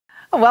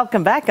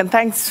Welcome back, and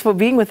thanks for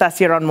being with us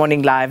here on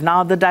Morning Live.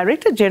 Now, the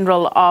Director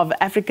General of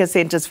Africa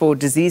Centers for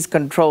Disease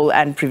Control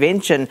and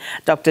Prevention,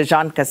 Dr.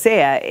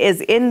 Kaseya, is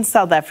in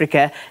South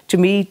Africa to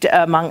meet,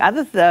 among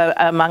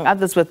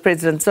others, with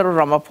President Cyril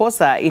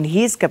Ramaphosa in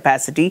his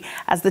capacity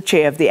as the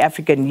chair of the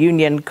African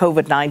Union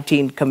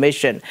COVID-19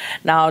 Commission.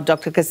 Now,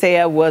 Dr.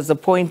 Kaseya was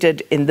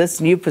appointed in this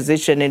new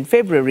position in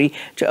February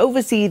to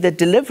oversee the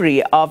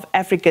delivery of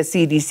Africa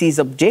CDC's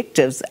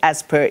objectives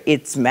as per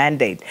its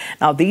mandate.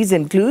 Now, these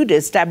include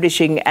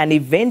establishing an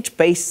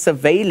event-based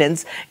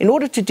surveillance in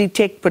order to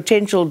detect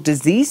potential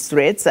disease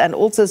threats and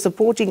also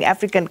supporting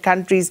African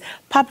countries'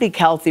 public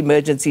health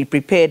emergency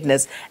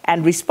preparedness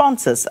and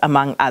responses,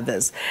 among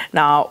others.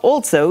 Now,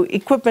 also,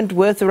 equipment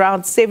worth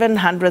around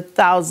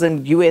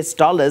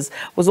 $700,000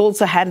 was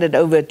also handed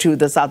over to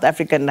the South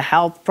African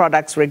Health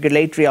Products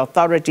Regulatory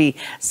Authority,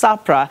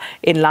 SAHPRA,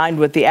 in line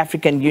with the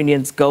African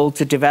Union's goal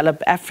to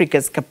develop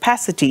Africa's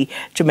capacity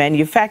to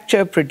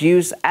manufacture,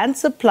 produce and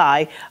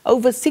supply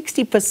over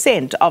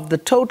 60% of the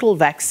total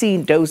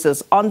vaccine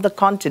doses on the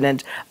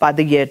continent by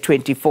the year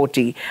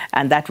 2040,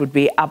 and that would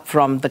be up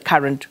from the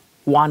current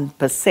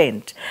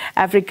 1%.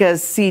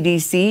 Africa's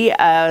CDC,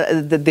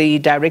 the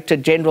Director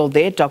General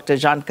there, Dr.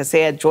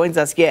 Kaseya, joins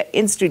us here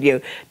in studio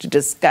to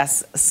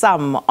discuss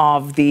some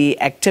of the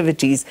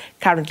activities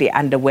currently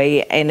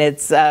underway in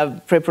its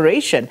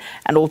preparation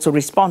and also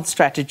response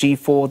strategy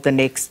for the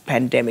next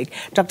pandemic.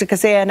 Dr.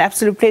 Kaseya, an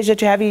absolute pleasure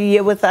to have you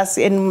here with us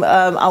in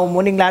our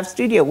Morning Live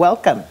studio.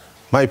 Welcome.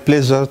 My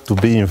pleasure to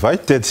be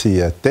invited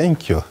here.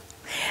 Thank you.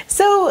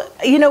 So,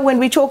 you know, when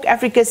we talk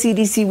Africa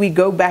CDC, we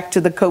go back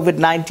to the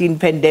COVID-19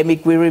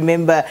 pandemic. We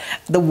remember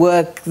the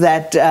work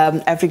that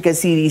Africa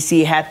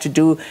CDC had to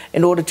do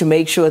in order to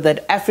make sure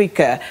that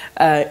Africa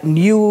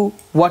knew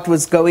what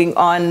was going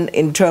on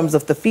in terms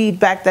of the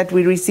feedback that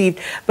we received,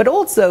 but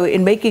also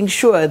in making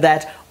sure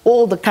that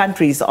all the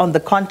countries on the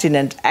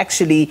continent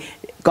actually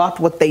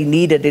got what they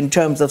needed in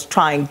terms of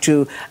trying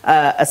to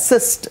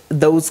assist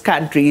those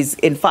countries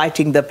in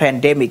fighting the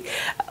pandemic.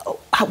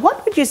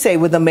 What would you say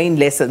were the main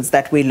lessons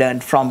that we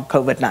learned from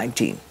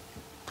COVID-19?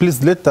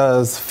 Please let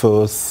us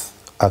first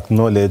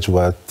acknowledge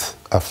what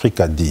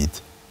Africa did.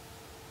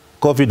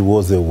 COVID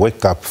was a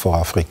wake-up for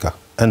Africa.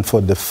 And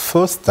for the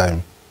first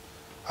time,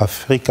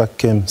 Africa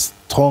came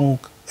strong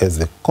as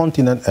a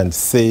continent and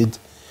said,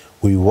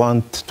 we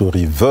want to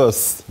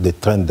reverse the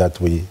trend that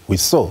we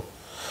saw.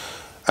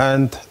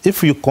 And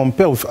if you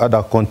compare with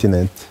other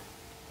continents,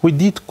 we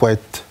did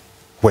quite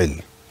well.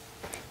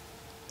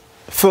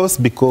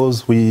 First,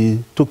 because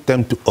we took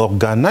time to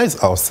organize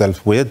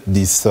ourselves. We had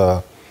this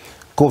AU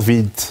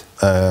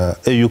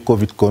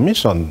COVID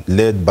Commission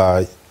led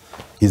by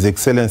His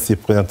Excellency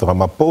President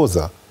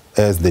Ramaphosa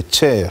as the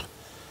chair,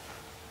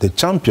 the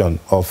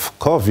champion of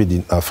COVID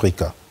in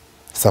Africa,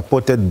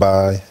 supported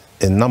by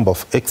a number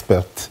of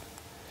experts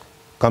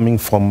coming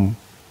from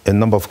a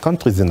number of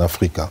countries in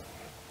Africa.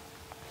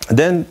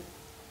 Then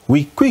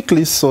we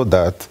quickly saw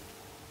that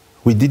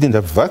we didn't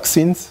have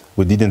vaccines,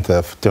 we didn't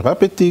have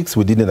therapeutics,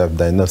 we didn't have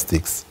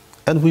diagnostics.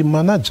 And we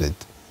managed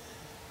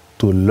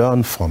to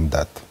learn from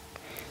that.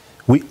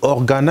 We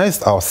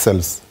organized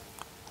ourselves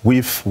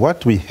with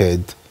what we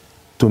had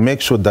to make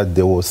sure that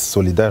there was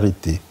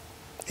solidarity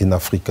in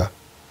Africa.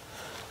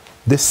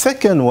 The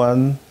second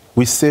one,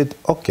 we said,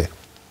 okay,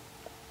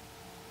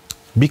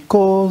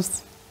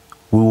 because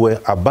we were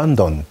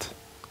abandoned,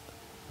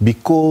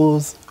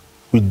 because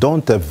we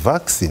don't have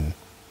vaccine,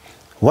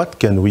 what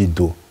can we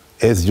do?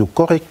 As you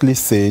correctly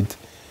said,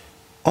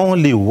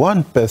 only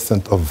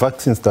 1% of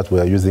vaccines that we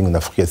are using in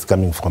Africa is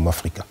coming from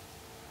Africa.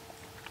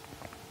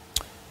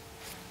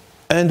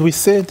 And we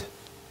said,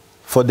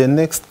 for the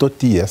next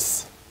 30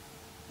 years,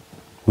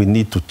 we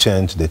need to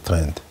change the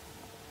trend.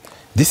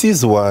 This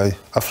is why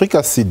Africa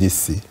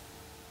CDC,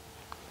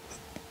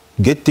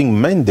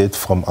 getting mandate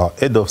from our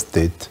head of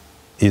state,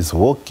 is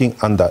working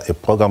under a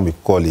program we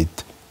call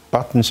it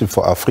Partnership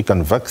for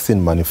African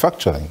Vaccine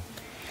Manufacturing,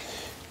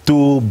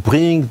 to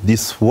bring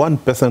this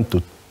 1%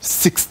 to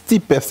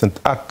 60%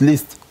 at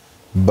least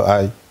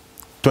by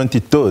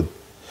 2030,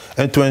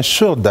 and to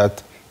ensure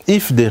that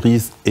if there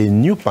is a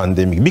new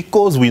pandemic,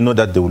 because we know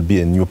that there will be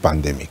a new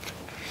pandemic,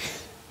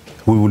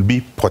 we will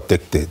be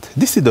protected.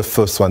 This is the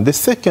first one. The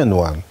second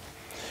one,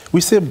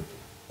 we said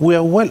we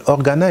are well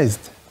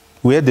organized.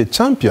 We had a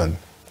champion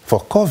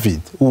for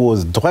COVID who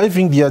was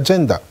driving the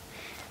agenda.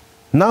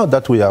 Now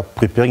that we are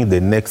preparing the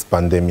next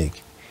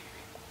pandemic,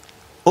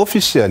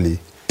 officially,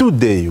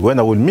 today, when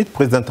I will meet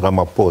President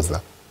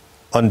Ramaphosa,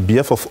 on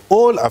behalf of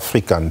all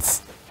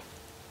Africans,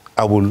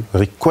 I will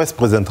request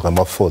President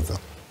Ramaphosa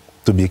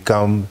to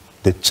become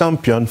the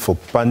champion for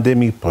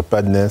pandemic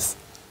preparedness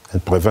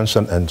and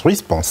prevention and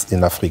response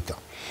in Africa.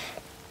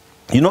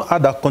 You know,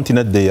 other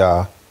continents, they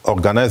are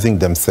organizing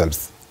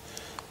themselves.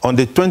 On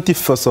the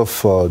 21st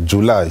of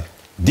July,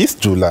 this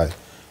July,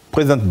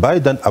 President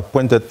Biden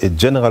appointed a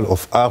General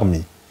of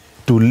Army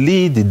to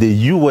lead the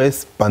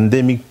U.S.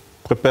 pandemic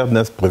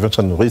preparedness,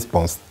 prevention, and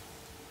response,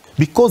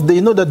 because they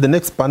know that the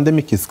next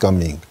pandemic is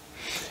coming.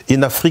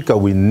 In Africa,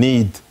 we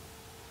need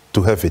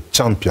to have a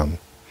champion.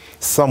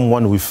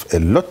 someone with a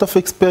lot of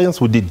experience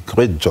who did a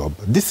great job.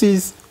 This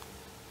is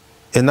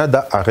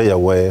another area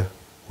where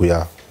we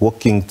are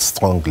working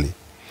strongly.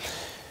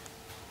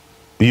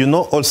 You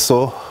know,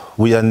 also,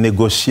 we are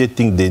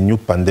negotiating the new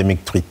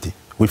pandemic treaty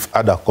with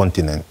other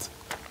continents.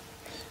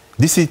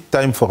 This is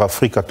time for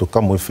Africa to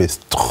come with a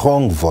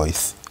strong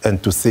voice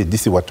and to say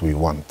this is what we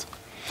want.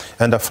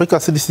 And Africa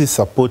CDC is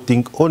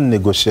supporting all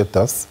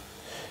negotiators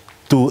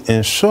to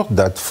ensure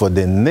that for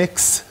the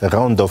next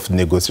round of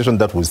negotiation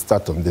that will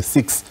start on the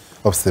 6th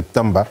of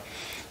September,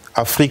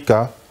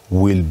 Africa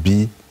will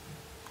be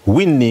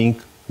winning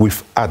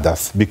with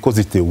others because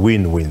it's a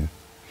win-win.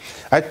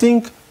 I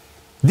think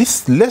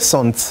these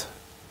lessons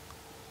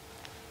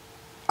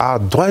are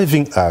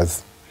driving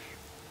us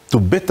to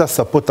better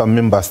support our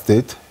member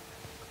state.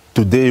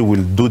 Today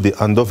we'll do the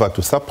handover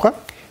to SAPRA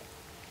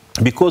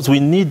because we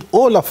need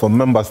all of our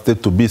member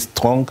states to be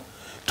strong,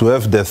 to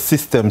have their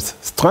systems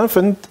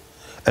strengthened,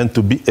 and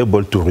to be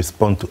able to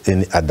respond to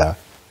any other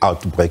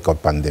outbreak or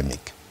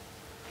pandemic.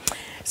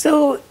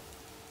 So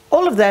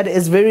all of that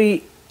is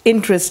very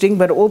interesting,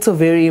 but also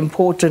very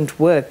important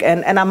work.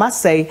 And I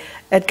must say,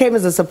 it came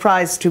as a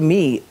surprise to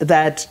me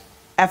that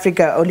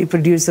Africa only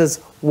produces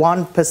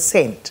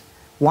 1%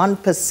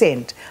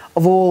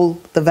 of all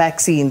the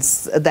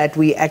vaccines that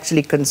we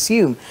actually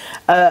consume.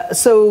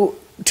 So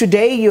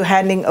today you're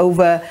handing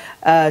over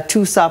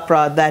to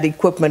SAPRA that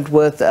equipment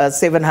worth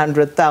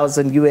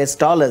 $700,000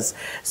 US.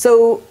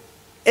 So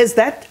is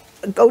that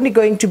only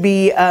going to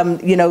be,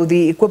 you know,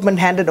 the equipment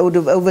handed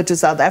over to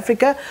South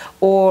Africa,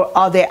 or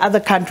are there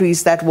other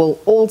countries that will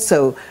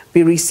also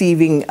be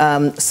receiving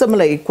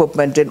similar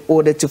equipment in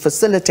order to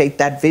facilitate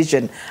that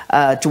vision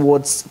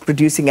towards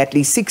producing at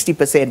least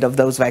 60% of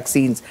those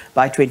vaccines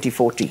by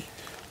 2040?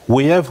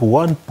 We have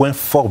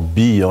 1.4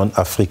 billion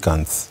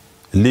Africans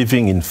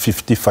living in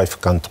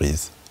 55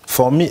 countries.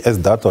 For me, as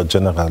Director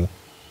General,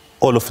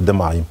 all of them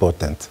are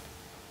important.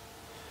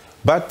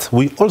 But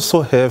we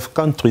also have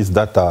countries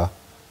that are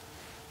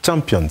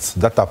champions,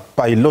 that are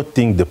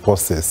piloting the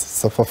process.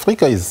 South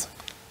Africa is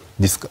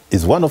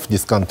one of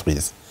these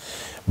countries.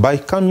 By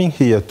coming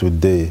here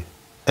today,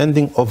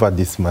 handing over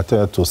this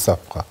material to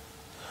SAPRA,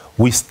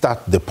 we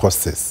start the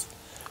process.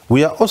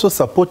 We are also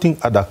supporting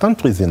other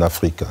countries in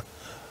Africa.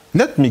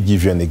 Let me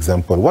give you an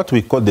example, what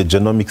we call the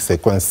genomic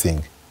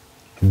sequencing.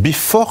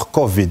 Before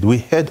COVID, we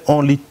had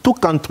only 2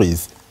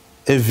 countries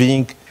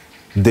having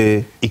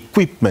the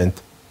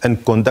equipment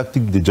and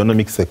conducting the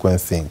genomic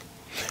sequencing.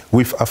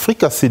 With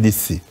Africa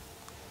CDC,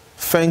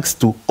 thanks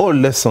to all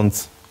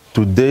lessons,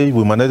 today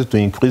we managed to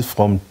increase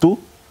from 2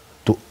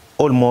 to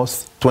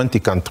almost 20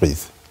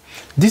 countries.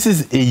 This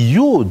is a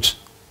huge,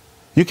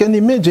 you can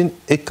imagine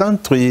a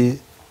country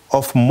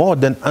of more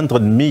than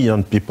 100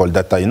 million people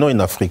that I know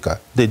in Africa,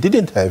 they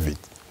didn't have it.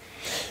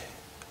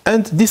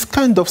 And this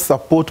kind of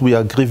support we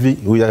are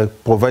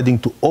providing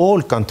to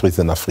all countries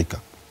in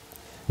Africa.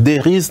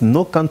 There is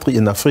no country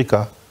in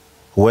Africa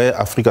where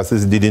Africa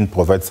says didn't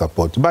provide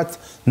support. But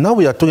now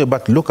we are talking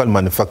about local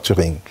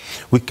manufacturing.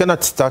 We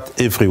cannot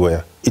start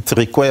everywhere. It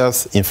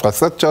requires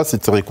infrastructures,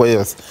 it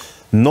requires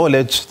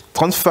knowledge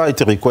transfer, it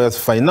requires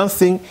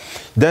financing.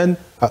 Then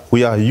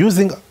we are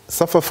using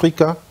South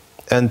Africa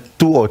and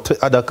 2 or 3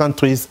 other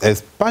countries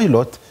as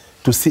pilot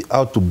to see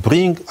how to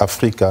bring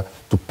Africa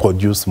to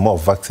produce more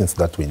vaccines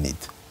that we need.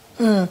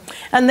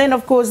 And then,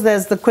 of course,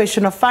 there's the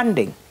question of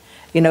funding.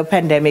 You know,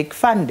 pandemic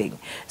funding.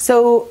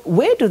 So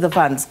where do the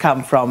funds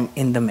come from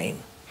in the main?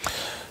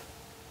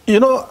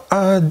 You know,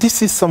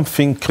 this is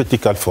something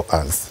critical for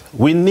us.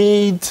 We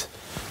need,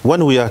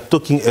 when we are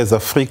talking as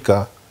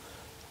Africa,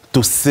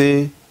 to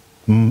say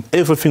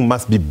everything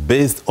must be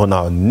based on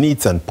our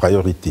needs and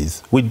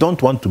priorities. We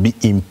don't want to be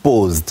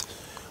imposed.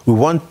 We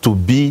want to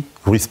be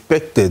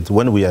respected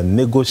when we are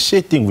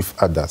negotiating with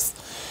others.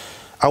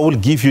 I will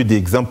give you the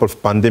example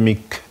of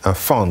Pandemic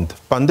Fund.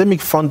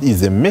 Pandemic Fund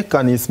is a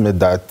mechanism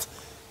that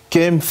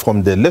came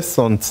from the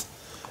lessons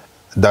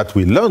that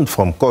we learned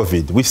from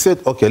COVID. We said,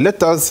 okay,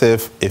 let us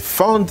have a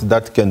fund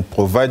that can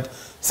provide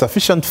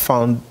sufficient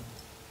fund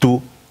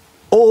to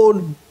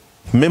all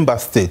member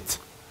states.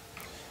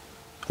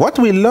 What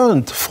we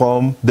learned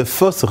from the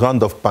first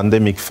round of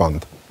Pandemic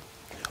Fund,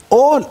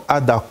 all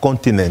other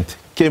continents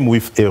came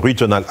with a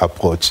regional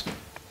approach.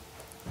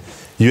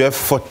 You have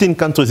 14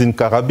 countries in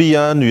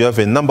Caribbean, you have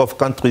a number of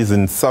countries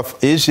in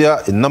South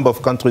Asia, a number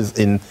of countries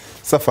in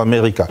South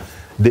America.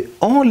 The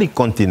only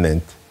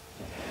continent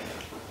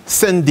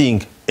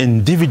sending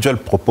individual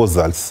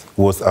proposals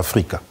was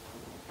Africa.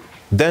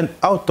 Then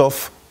out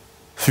of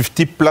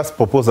 50+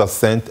 proposals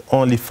sent,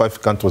 only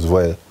 5 countries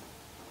were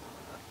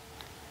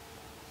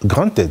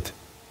granted.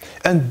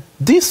 And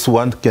this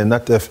one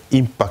cannot have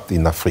impact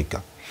in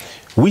Africa.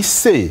 We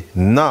say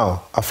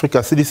now Africa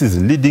CDC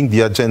is leading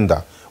the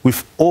agenda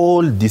with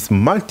all these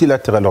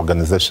multilateral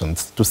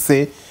organizations to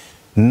say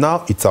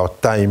now it's our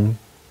time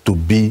to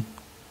be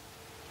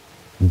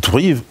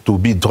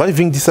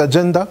driving this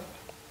agenda,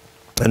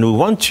 and we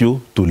want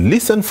you to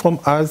listen from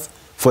us.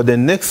 For the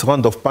next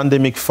round of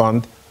Pandemic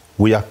Fund,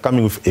 we are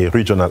coming with a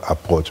regional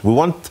approach. We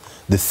want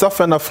the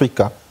Southern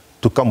Africa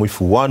to come with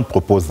one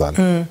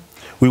proposal.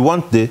 We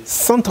want the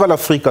Central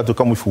Africa to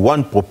come with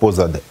one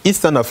proposal, the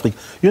Eastern Africa.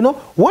 You know,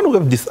 when we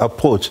have this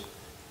approach,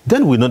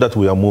 then we know that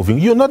we are moving.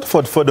 You know,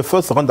 for the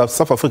first round of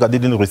South Africa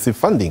didn't receive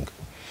funding.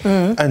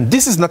 And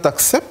this is not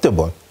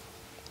acceptable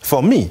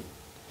for me.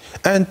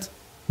 And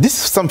this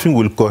is something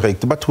we'll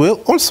correct. But we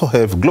also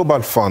have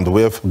Global Fund,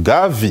 we have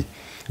Gavi,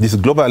 this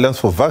Global Alliance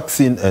for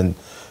Vaccine.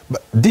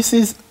 But this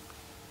is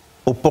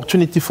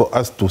opportunity for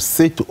us to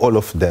say to all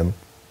of them,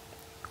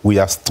 we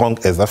are strong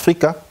as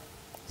Africa.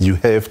 You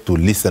have to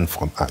listen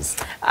from us.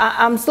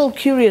 I'm still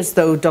curious,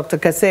 though, Dr.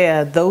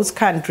 Kaseya, those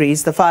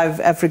countries, the 5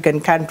 African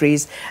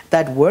countries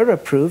that were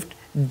approved,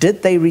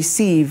 did they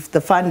receive the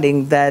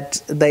funding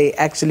that they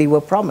actually were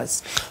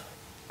promised?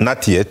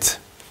 Not yet.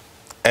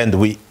 And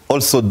we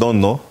also don't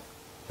know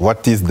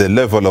what is the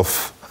level of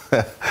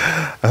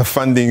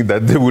funding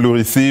that they will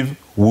receive.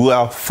 We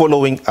are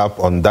following up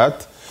on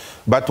that.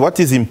 But what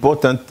is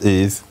important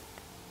is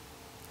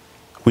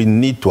we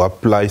need to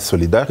apply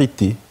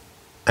solidarity,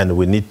 and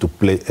we need to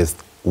play as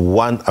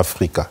one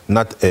Africa,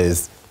 not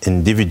as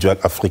individual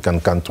African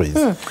countries.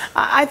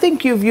 I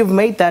think you've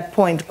made that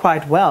point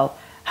quite well.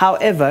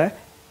 However,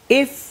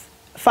 if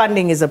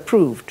funding is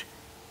approved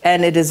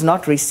and it is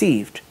not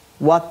received,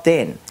 what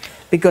then?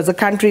 Because a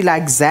country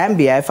like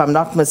Zambia, if I'm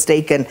not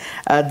mistaken,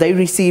 they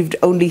received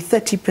only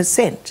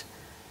 30%.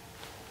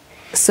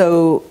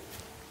 So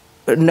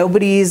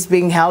nobody is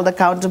being held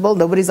accountable.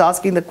 Nobody's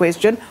asking the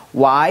question,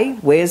 why?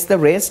 Where's the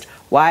rest?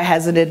 Why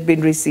hasn't it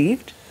been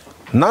received?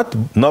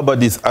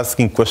 Nobody's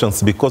asking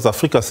questions because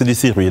Africa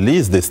CDC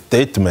released the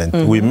statement.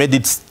 We made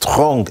it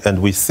strong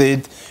and we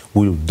said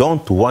we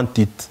don't want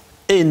it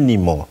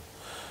anymore.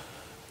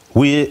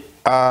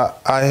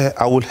 I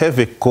will have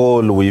a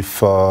call with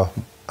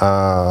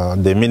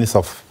the Minister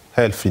of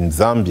Health in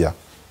Zambia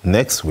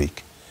next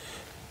week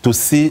to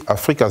see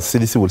Africa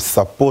CDC will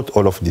support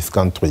all of these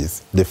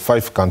countries, the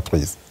 5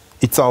 countries.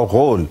 It's our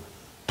role,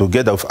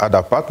 together with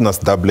other partners,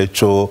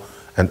 WHO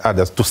and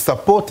others, to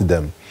support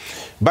them.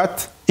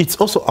 But it's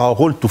also our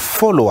role to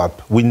follow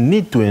up. We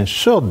need to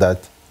ensure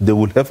that they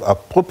will have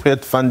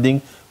appropriate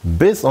funding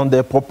based on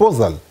their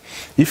proposal.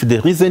 If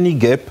there is any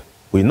gap,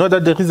 we know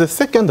that there is a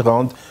second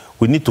round.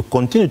 We need to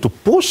continue to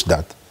push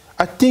that.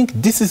 I think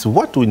this is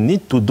what we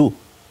need to do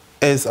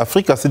as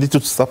Africa CDC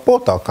to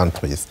support our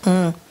countries.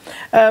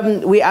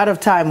 We're out of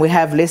time. We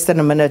have less than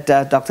a minute,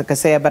 Dr.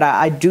 Kaseya, but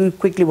I do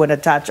quickly want to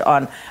touch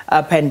on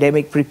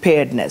pandemic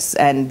preparedness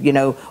and, you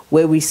know,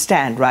 where we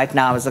stand right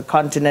now as a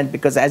continent,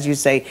 because as you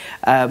say,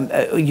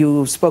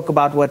 you spoke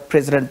about what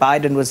President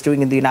Biden was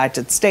doing in the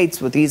United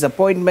States with his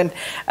appointment.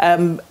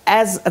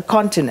 As a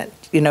continent,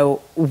 you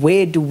know,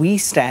 where do we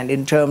stand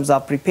in terms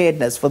of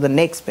preparedness for the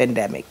next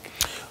pandemic?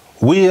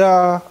 We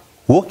are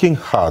working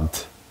hard.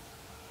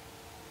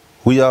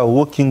 We are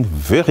working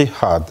very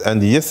hard.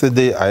 And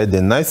yesterday I had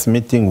a nice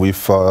meeting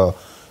with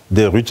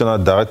the Regional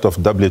Director of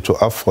WHO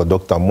Afro,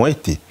 Dr.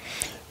 Moeti.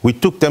 We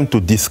took them to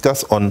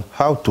discuss on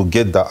how to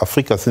get the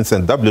Africa CDC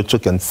and WHO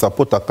can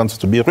support our countries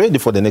to be ready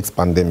for the next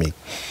pandemic.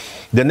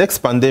 The next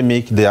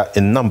pandemic, there are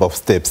a number of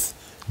steps.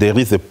 There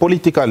is a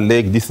political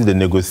leg. This is the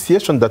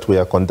negotiation that we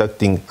are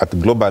conducting at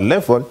global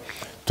level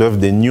to have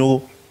the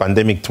new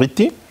pandemic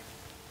treaty.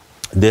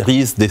 There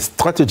is the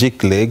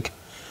strategic leg.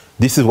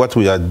 This is what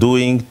we are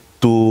doing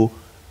to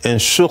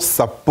ensure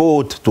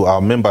support to our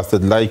member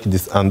states, like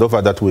this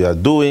handover that we are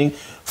doing,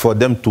 for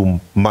them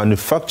to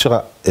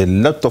manufacture a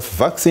lot of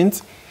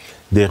vaccines.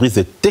 There is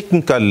a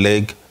technical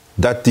leg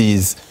that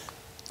is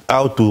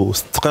how to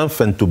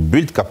strengthen, to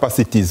build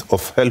capacities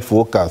of health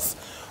workers,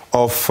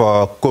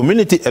 of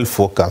community health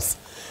workers,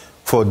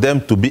 for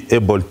them to be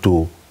able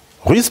to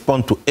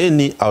respond to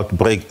any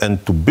outbreak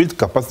and to build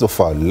capacity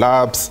of our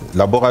labs,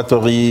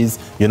 laboratories,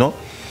 you know.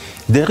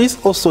 There is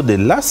also the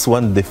last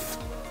one, the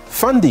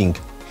funding.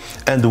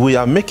 And we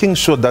are making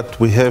sure that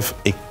we have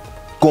a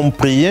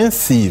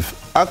comprehensive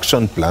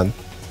action plan,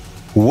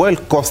 well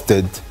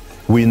costed.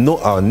 We know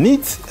our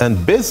needs,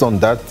 and based on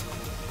that,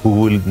 we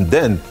will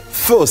then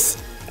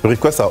first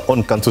request our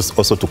own countries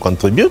also to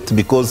contribute,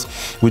 because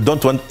we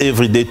don't want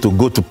every day to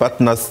go to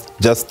partners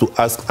just to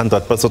ask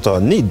 100%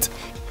 our need.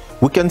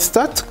 We can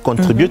start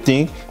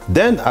contributing,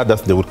 then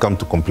others, they will come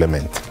to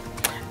complement.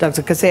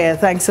 Dr. Kaseya,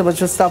 thanks so much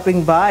for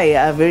stopping by.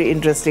 A very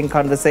interesting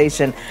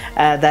conversation.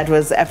 That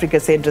was Africa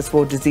Centers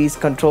for Disease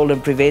Control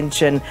and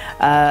Prevention,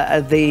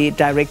 the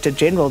Director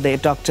General there,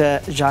 Dr.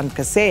 Jean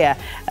Kaseya,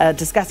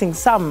 discussing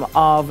some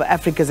of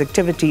Africa's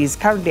activities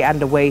currently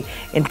underway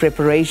in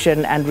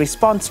preparation and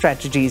response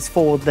strategies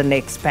for the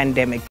next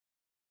pandemic.